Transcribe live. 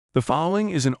The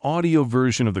following is an audio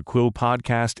version of the Quill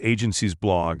Podcast Agency's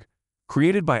blog,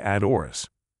 created by Adoris.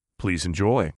 Please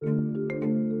enjoy.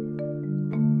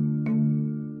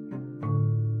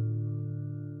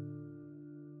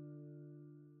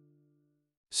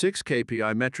 6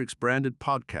 KPI metrics branded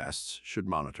podcasts should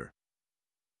monitor.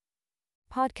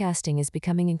 Podcasting is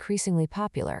becoming increasingly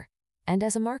popular, and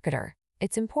as a marketer,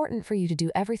 it's important for you to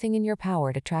do everything in your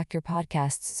power to track your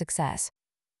podcast's success.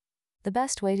 The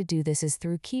best way to do this is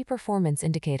through key performance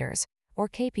indicators, or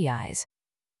KPIs.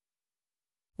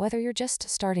 Whether you're just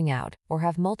starting out or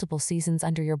have multiple seasons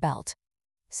under your belt,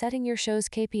 setting your show's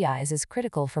KPIs is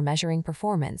critical for measuring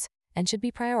performance and should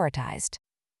be prioritized.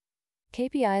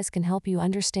 KPIs can help you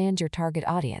understand your target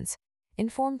audience,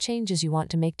 inform changes you want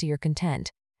to make to your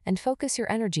content, and focus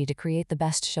your energy to create the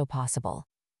best show possible.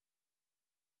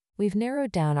 We've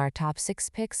narrowed down our top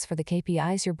 6 picks for the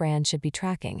KPIs your brand should be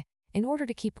tracking in order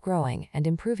to keep growing and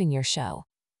improving your show.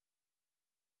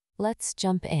 Let's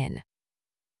jump in.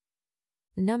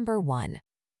 Number 1.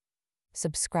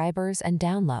 Subscribers and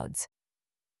downloads.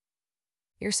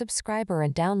 Your subscriber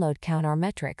and download count are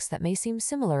metrics that may seem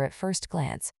similar at first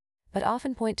glance, but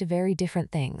often point to very different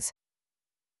things.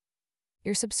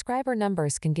 Your subscriber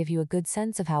numbers can give you a good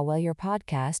sense of how well your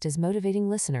podcast is motivating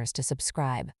listeners to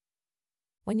subscribe.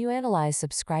 When you analyze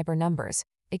subscriber numbers,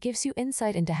 it gives you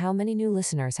insight into how many new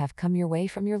listeners have come your way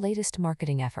from your latest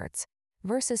marketing efforts,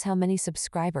 versus how many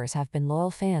subscribers have been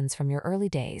loyal fans from your early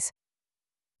days.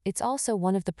 It's also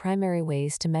one of the primary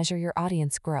ways to measure your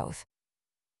audience growth.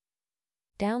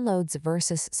 Downloads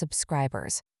versus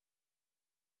subscribers.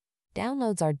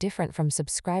 Downloads are different from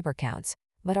subscriber counts,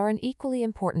 but are an equally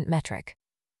important metric.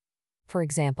 For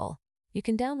example, you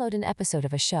can download an episode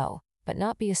of a show, but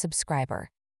not be a subscriber.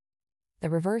 The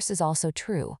reverse is also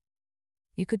true.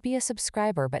 You could be a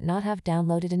subscriber but not have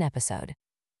downloaded an episode.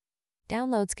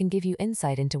 Downloads can give you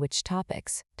insight into which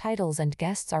topics, titles, and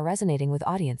guests are resonating with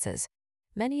audiences,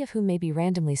 many of whom may be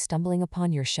randomly stumbling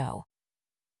upon your show.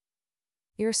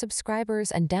 Your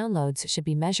subscribers and downloads should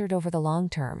be measured over the long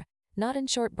term, not in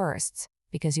short bursts,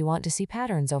 because you want to see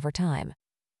patterns over time.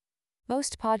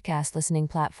 Most podcast listening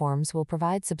platforms will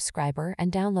provide subscriber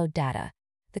and download data.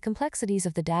 The complexities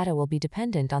of the data will be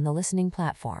dependent on the listening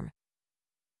platform.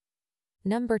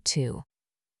 Number 2.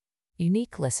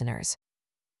 Unique listeners.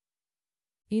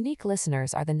 Unique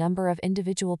listeners are the number of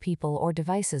individual people or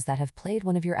devices that have played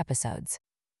one of your episodes.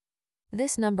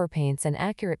 This number paints an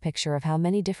accurate picture of how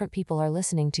many different people are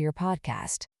listening to your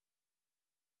podcast.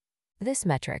 This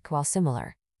metric, while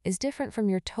similar, is different from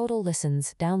your total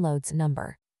listens downloads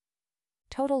number.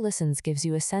 Total listens gives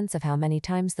you a sense of how many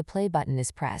times the play button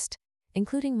is pressed,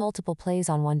 including multiple plays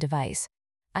on one device,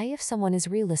 i.e. if someone is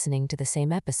re-listening to the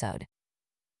same episode.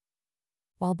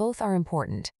 While both are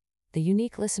important, the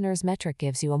unique listeners metric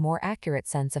gives you a more accurate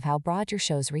sense of how broad your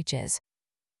show's reach is.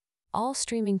 All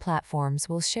streaming platforms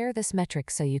will share this metric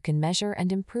so you can measure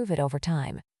and improve it over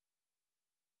time.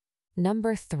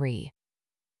 Number 3.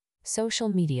 Social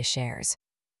media shares.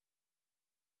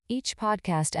 Each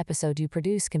podcast episode you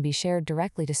produce can be shared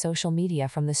directly to social media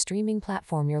from the streaming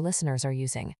platform your listeners are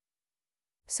using.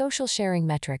 Social sharing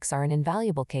metrics are an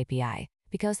invaluable KPI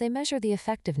because they measure the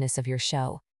effectiveness of your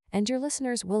show and your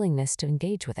listeners' willingness to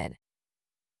engage with it.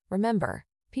 Remember,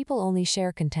 people only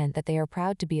share content that they are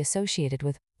proud to be associated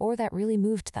with or that really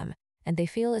moved them, and they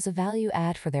feel is a value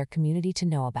add for their community to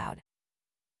know about.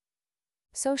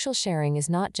 Social sharing is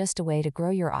not just a way to grow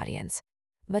your audience,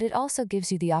 but it also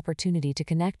gives you the opportunity to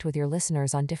connect with your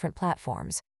listeners on different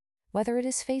platforms, whether it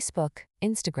is Facebook,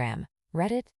 Instagram,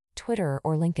 Reddit, Twitter,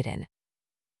 or LinkedIn.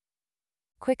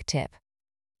 Quick tip.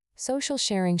 Social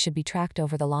sharing should be tracked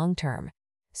over the long term,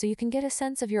 so you can get a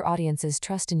sense of your audience's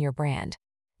trust in your brand,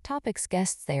 topics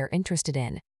guests they are interested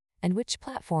in, and which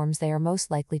platforms they are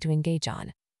most likely to engage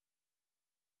on.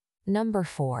 Number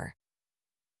 4.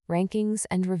 Rankings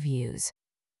and reviews.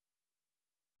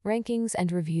 Rankings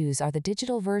and reviews are the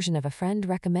digital version of a friend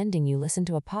recommending you listen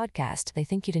to a podcast they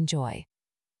think you'd enjoy.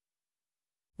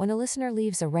 When a listener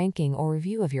leaves a ranking or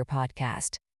review of your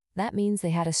podcast, that means they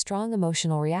had a strong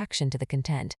emotional reaction to the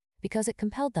content because it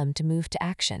compelled them to move to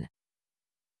action.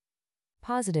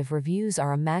 Positive reviews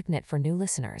are a magnet for new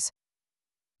listeners.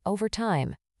 Over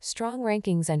time, strong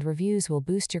rankings and reviews will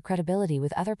boost your credibility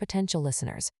with other potential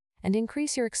listeners and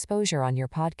increase your exposure on your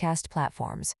podcast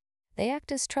platforms. They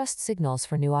act as trust signals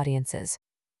for new audiences.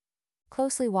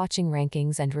 Closely watching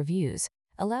rankings and reviews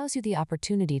allows you the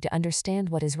opportunity to understand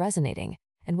what is resonating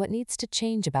and what needs to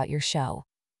change about your show.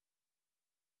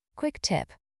 Quick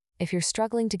tip: if you're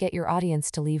struggling to get your audience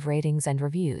to leave ratings and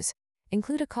reviews,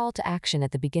 include a call to action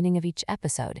at the beginning of each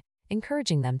episode,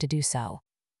 encouraging them to do so.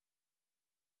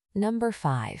 Number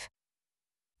 5.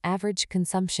 Average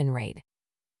consumption rate.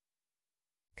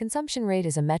 Consumption rate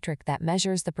is a metric that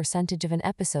measures the percentage of an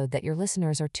episode that your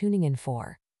listeners are tuning in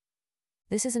for.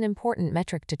 This is an important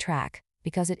metric to track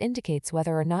because it indicates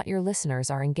whether or not your listeners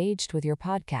are engaged with your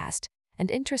podcast and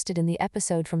interested in the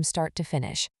episode from start to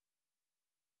finish.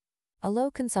 A low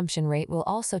consumption rate will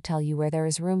also tell you where there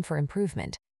is room for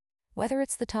improvement, whether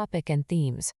it's the topic and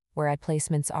themes, where ad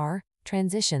placements are,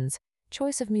 transitions,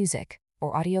 choice of music,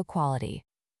 or audio quality.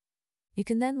 You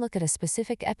can then look at a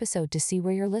specific episode to see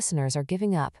where your listeners are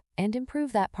giving up and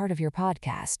improve that part of your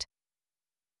podcast.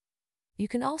 You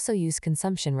can also use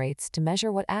consumption rates to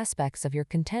measure what aspects of your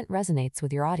content resonates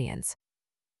with your audience.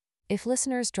 If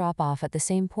listeners drop off at the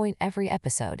same point every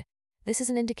episode, this is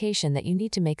an indication that you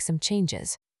need to make some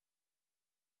changes.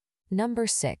 Number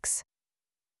 6.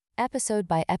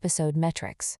 Episode-by-episode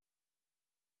metrics.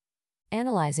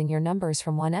 Analyzing your numbers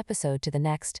from one episode to the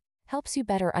next helps you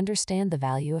better understand the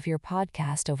value of your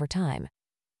podcast over time.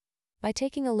 By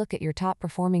taking a look at your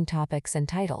top-performing topics and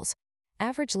titles,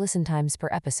 average listen times per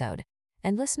episode,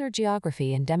 and listener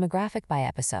geography and demographic by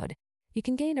episode, you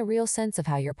can gain a real sense of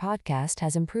how your podcast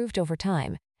has improved over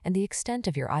time and the extent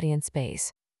of your audience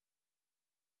base.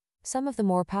 Some of the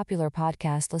more popular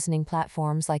podcast listening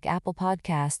platforms like Apple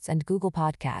Podcasts and Google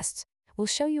Podcasts will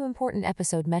show you important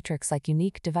episode metrics like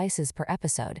unique devices per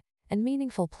episode and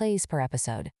meaningful plays per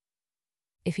episode.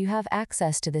 If you have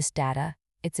access to this data,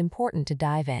 it's important to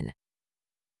dive in.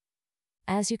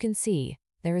 As you can see,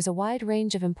 there is a wide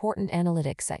range of important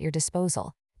analytics at your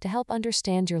disposal to help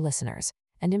understand your listeners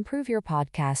and improve your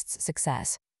podcast's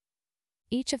success.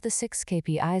 Each of the 6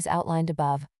 KPIs outlined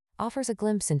above offers a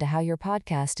glimpse into how your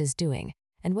podcast is doing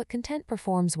and what content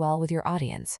performs well with your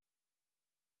audience.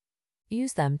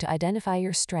 Use them to identify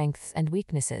your strengths and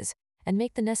weaknesses and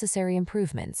make the necessary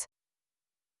improvements.